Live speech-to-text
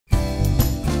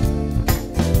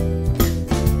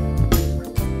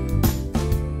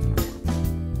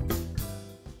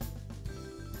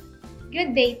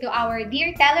Good day to our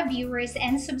dear televiewers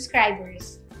and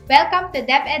subscribers. Welcome to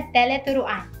DepEd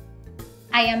Tele-turuan.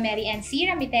 I am Mary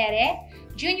C. Ramiterre,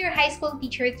 Junior High School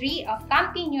Teacher 3 of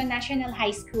Tinio National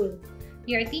High School,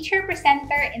 your teacher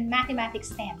presenter in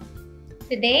Mathematics 10.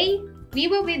 Today, we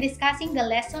will be discussing the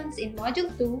lessons in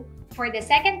Module 2 for the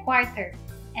second quarter,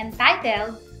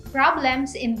 entitled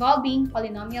Problems Involving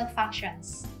Polynomial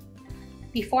Functions.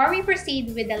 Before we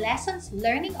proceed with the lesson's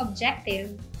learning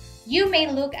objective, you may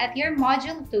look at your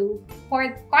Module 2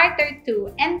 for Quarter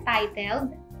 2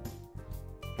 entitled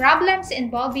Problems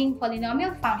Involving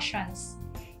Polynomial Functions,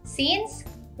 since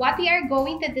what we are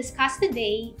going to discuss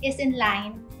today is in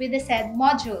line with the said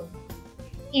module.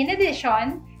 In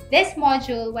addition, this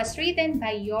module was written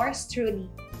by yours truly.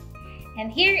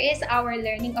 And here is our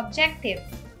learning objective: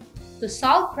 to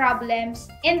solve problems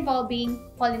involving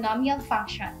polynomial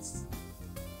functions.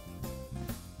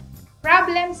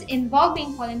 Problems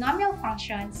involving polynomial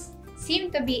functions seem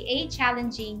to be a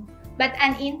challenging but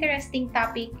an interesting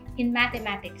topic in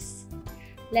mathematics.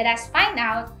 Let us find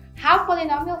out how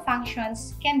polynomial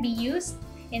functions can be used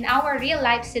in our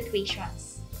real-life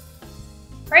situations.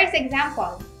 First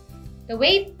example, the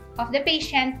weight of the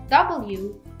patient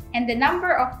W and the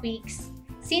number of weeks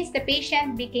since the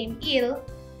patient became ill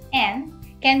N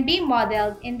can be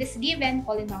modeled in this given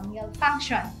polynomial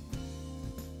function.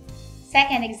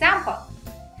 Second example,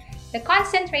 the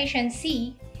concentration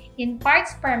C in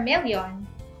parts per million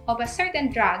of a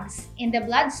certain drugs in the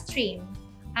bloodstream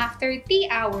after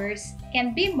 3 hours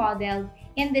can be modeled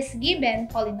in this given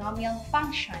polynomial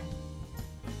function.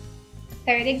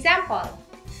 Third example,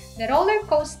 the roller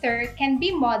coaster can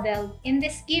be modeled in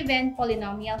this given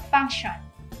polynomial function.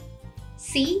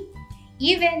 C,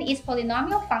 even its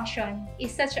polynomial function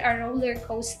is such a roller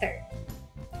coaster.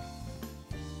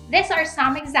 These are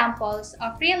some examples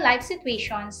of real-life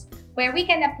situations where we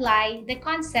can apply the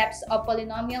concepts of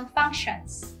polynomial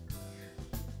functions.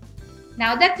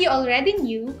 Now that you already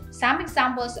knew some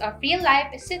examples of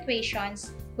real-life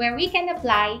situations where we can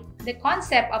apply the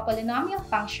concept of polynomial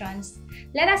functions,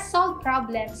 let us solve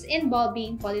problems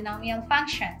involving polynomial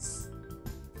functions.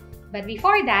 But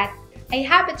before that, I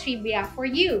have a trivia for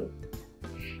you.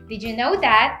 Did you know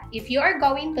that if you are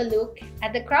going to look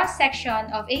at the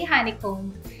cross-section of a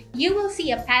honeycomb, you will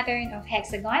see a pattern of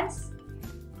hexagons?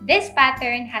 This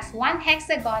pattern has 1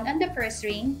 hexagon on the first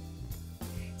ring,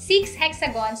 6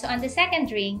 hexagons on the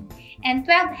second ring, and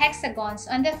 12 hexagons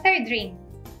on the third ring.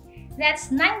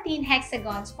 That's 19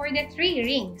 hexagons for the 3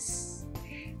 rings.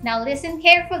 Now listen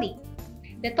carefully.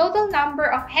 The total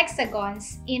number of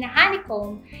hexagons in a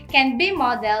honeycomb can be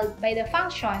modeled by the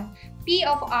function P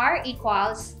of r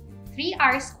equals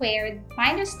 3r squared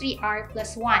minus 3r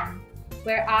plus 1,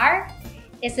 where r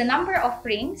is the number of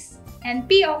rings and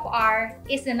P of r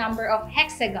is the number of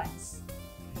hexagons.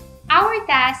 Our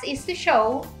task is to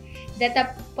show that the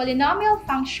polynomial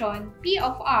function P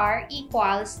of r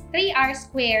equals 3r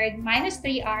squared minus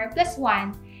 3r plus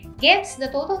 1 gives the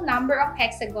total number of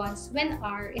hexagons when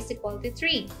r is equal to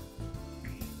 3.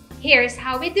 Here's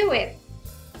how we do it.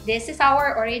 This is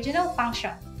our original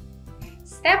function.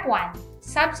 Step 1.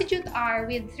 Substitute r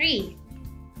with 3.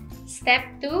 Step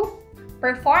 2.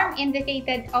 Perform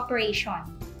indicated operation.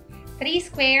 3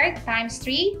 squared times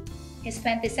 3 is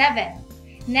 27.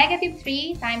 Negative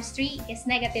 3 times 3 is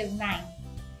negative 9.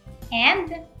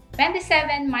 And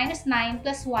 27 minus 9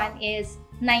 plus 1 is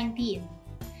 19.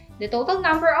 The total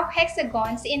number of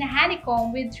hexagons in a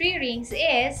honeycomb with 3 rings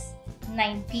is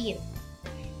 19.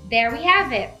 There we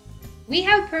have it. We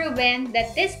have proven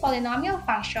that this polynomial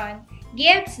function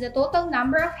gives the total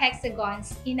number of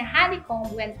hexagons in a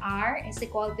honeycomb when r is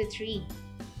equal to 3.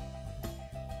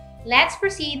 Let's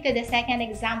proceed to the second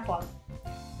example.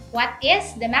 What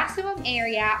is the maximum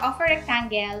area of a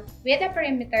rectangle with a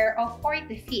perimeter of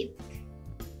 40 feet?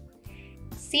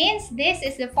 Since this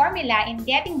is the formula in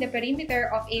getting the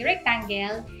perimeter of a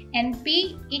rectangle and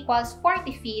P equals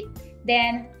 40 feet,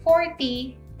 then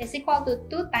 40 is equal to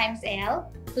 2 times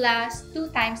L plus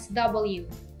 2 times W.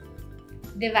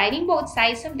 Dividing both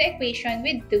sides of the equation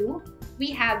with 2,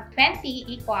 we have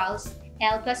 20 equals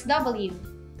L plus W.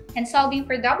 And solving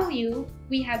for W,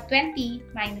 we have 20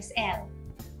 minus L.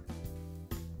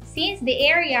 Since the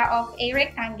area of a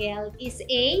rectangle is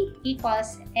A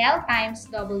equals L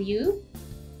times W,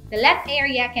 the left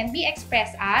area can be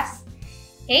expressed as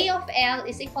A of L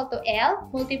is equal to L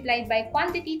multiplied by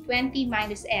quantity 20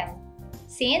 minus L,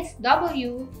 since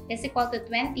W is equal to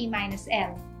 20 minus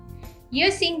L.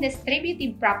 Using the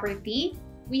distributive property,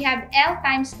 we have L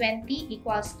times 20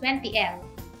 equals 20L,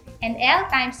 and L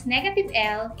times negative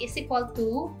L is equal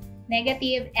to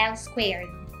negative L squared.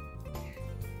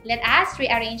 Let us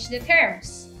rearrange the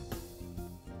terms.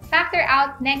 Factor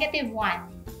out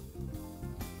 -1.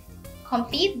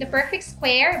 Complete the perfect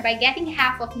square by getting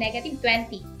half of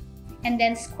 -20 and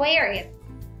then square it.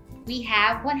 We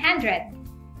have 100.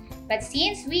 But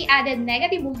since we added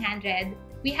 -100,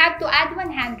 we have to add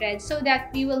 100 so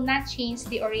that we will not change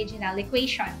the original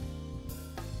equation.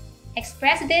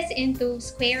 Express this into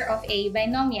square of a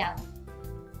binomial.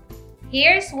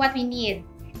 Here's what we need.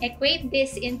 Equate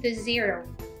this into 0.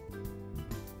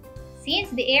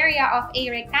 Since the area of a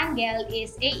rectangle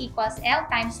is A equals L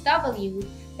times W,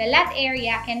 the lot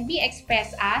area can be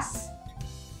expressed as,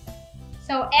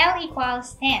 so L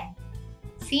equals 10.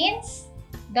 Since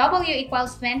W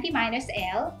equals 20 minus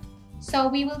L, so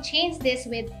we will change this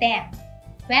with 10.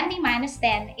 20 minus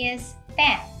 10 is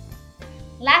 10.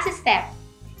 Last step.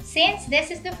 Since this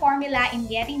is the formula in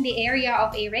getting the area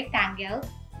of a rectangle,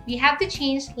 we have to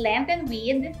change length and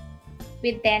width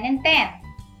with 10 and 10.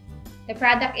 The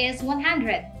product is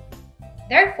 100.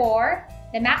 Therefore,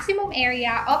 the maximum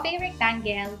area of a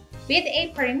rectangle with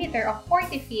a perimeter of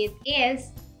 40 feet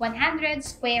is 100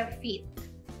 square feet.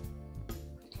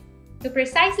 To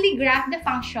precisely graph the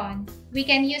function, we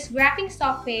can use graphing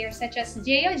software such as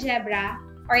GeoGebra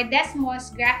or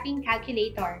Desmos Graphing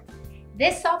Calculator.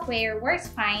 This software works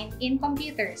fine in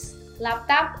computers,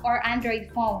 laptop, or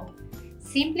Android phone.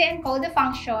 Simply encode the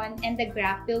function and the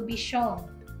graph will be shown.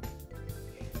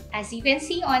 As you can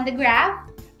see on the graph,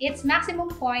 its maximum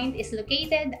point is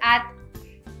located at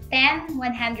 10,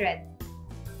 100.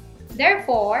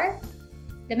 Therefore,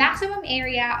 the maximum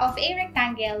area of a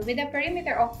rectangle with a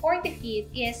perimeter of 40 feet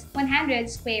is 100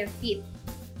 square feet.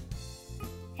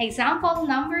 Example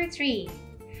number 3.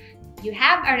 You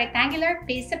have a rectangular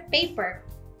piece of paper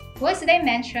whose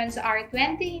dimensions are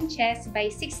 20 inches by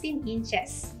 16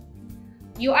 inches.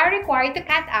 You are required to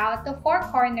cut out the 4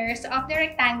 corners of the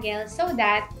rectangle so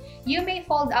that you may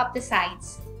fold up the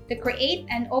sides to create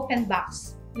an open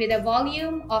box with a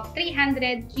volume of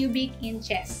 300 cubic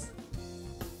inches.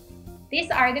 These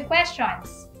are the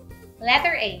questions.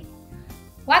 Letter A.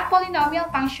 What polynomial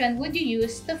function would you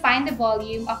use to find the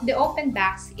volume of the open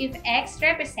box if x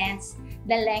represents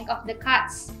the length of the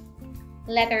cuts?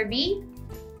 Letter B.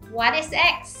 What is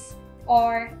x,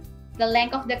 or the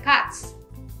length of the cuts?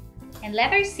 And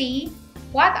letter C.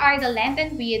 What are the length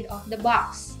and width of the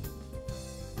box?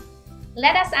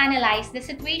 Let us analyze the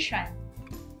situation.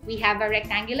 We have a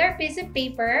rectangular piece of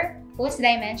paper whose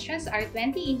dimensions are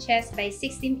 20 inches by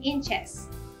 16 inches.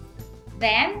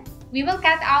 Then, we will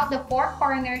cut out the 4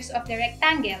 corners of the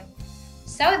rectangle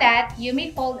so that you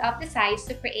may fold up the sides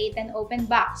to create an open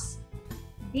box.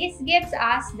 This gives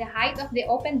us the height of the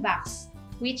open box,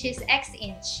 which is x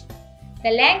inch.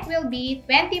 The length will be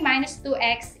 20 minus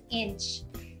 2x inch,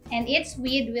 and its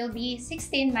width will be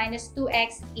 16 minus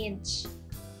 2x inch.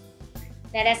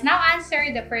 Let us now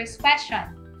answer the first question.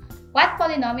 What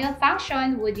polynomial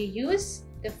function would you use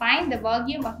to find the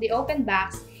volume of the open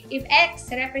box if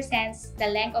x represents the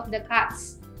length of the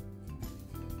cuts?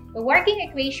 The working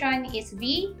equation is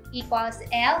V equals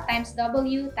L times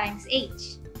W times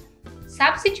H.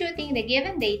 Substituting the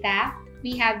given data,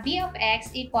 we have V of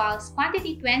x equals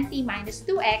quantity 20 minus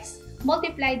 2x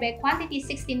multiplied by quantity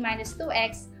 16 minus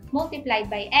 2x multiplied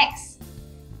by x.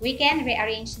 We can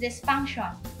rearrange this function.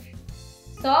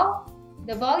 So,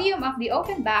 the volume of the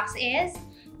open box is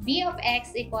V of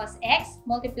x equals x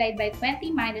multiplied by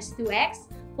 20 minus 2x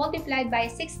multiplied by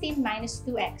 16 minus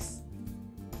 2x.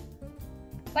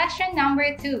 Question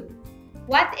number 2.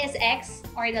 What is x,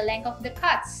 or the length of the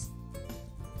cuts?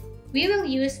 We will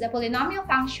use the polynomial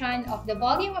function of the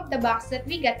volume of the box that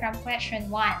we got from question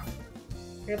 1.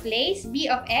 Replace V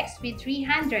of x with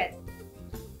 300.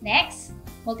 Next,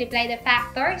 multiply the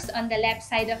factors on the left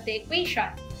side of the equation.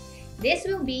 This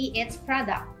will be its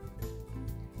product.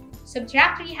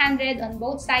 Subtract 300 on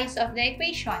both sides of the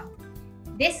equation.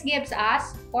 This gives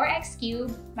us 4x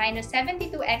cubed minus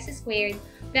 72x squared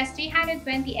plus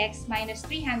 320x minus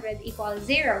 300 equals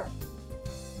 0.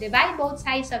 Divide both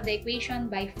sides of the equation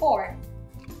by 4.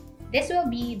 This will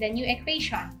be the new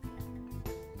equation.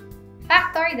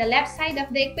 Factor the left side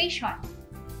of the equation.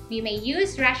 We may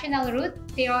use rational root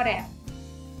theorem.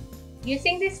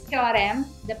 Using this theorem,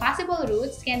 the possible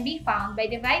roots can be found by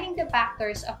dividing the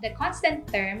factors of the constant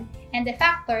term and the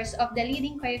factors of the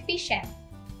leading coefficient.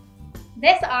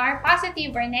 These are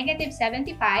positive or negative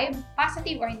 75,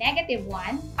 positive or negative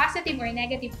 1, positive or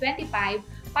negative 25,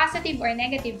 positive or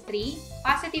negative 3,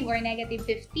 positive or negative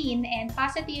 15, and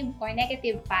positive or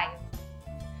negative 5.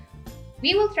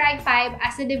 We will try 5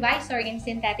 as the divisor in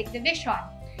synthetic division.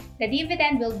 The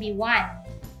dividend will be 1,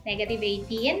 negative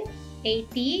 18,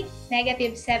 80,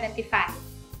 negative 75.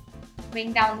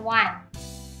 Bring down 1.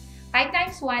 5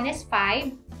 times 1 is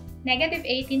 5. negative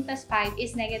 18 plus 5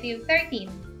 is negative 13.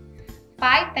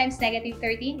 5 times negative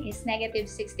 13 is negative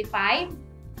 65.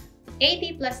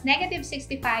 80 plus negative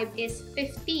 65 is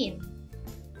 15.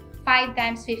 5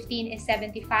 times 15 is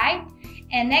 75.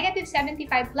 And negative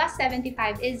 75 plus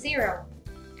 75 is 0.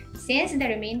 Since the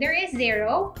remainder is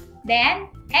 0, then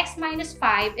x minus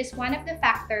 5 is one of the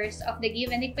factors of the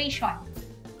given equation.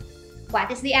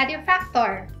 What is the other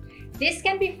factor? This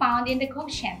can be found in the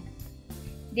quotient.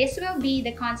 This will be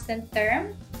the constant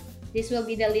term, this will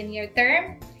be the linear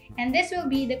term, and this will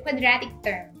be the quadratic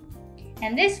term.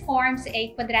 And this forms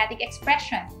a quadratic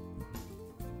expression.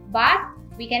 But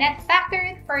we cannot factor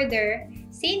it further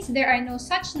since there are no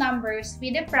such numbers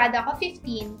with a product of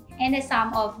 15 and a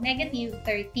sum of negative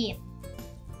 13.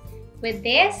 With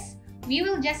this, we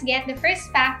will just get the first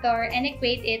factor and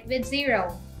equate it with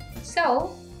 0.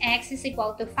 So, x is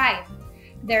equal to 5.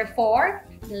 Therefore,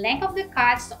 the length of the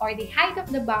cuts or the height of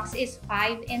the box is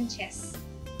 5 inches.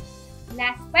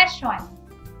 Last question.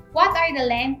 What are the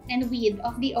length and width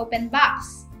of the open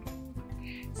box?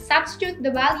 Substitute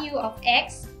the value of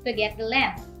x to get the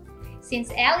length.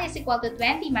 Since L is equal to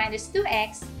 20 minus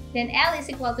 2x, then L is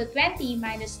equal to 20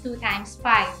 minus 2 times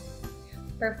 5.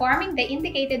 Performing the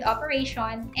indicated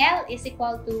operation, L is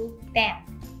equal to 10.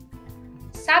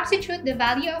 Substitute the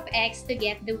value of x to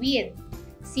get the width.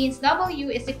 Since W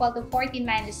is equal to 14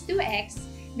 minus 2x,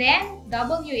 then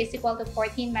W is equal to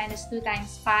 14 minus 2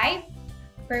 times 5.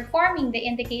 Performing the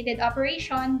indicated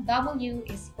operation, W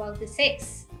is equal to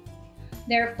 6.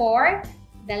 Therefore,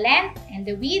 the length and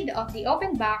the width of the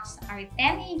open box are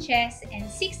 10 inches and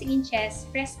 6 inches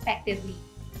respectively.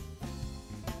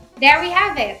 There we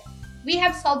have it! We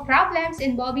have solved problems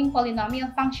involving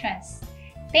polynomial functions.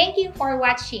 Thank you for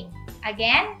watching.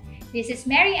 Again, this is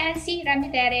Mary Ancy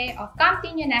Ramiterre of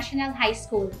Tinio National High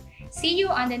School. See you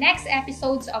on the next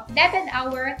episodes of Debit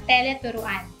Hour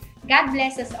Tele-turuan. God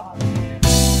bless us all.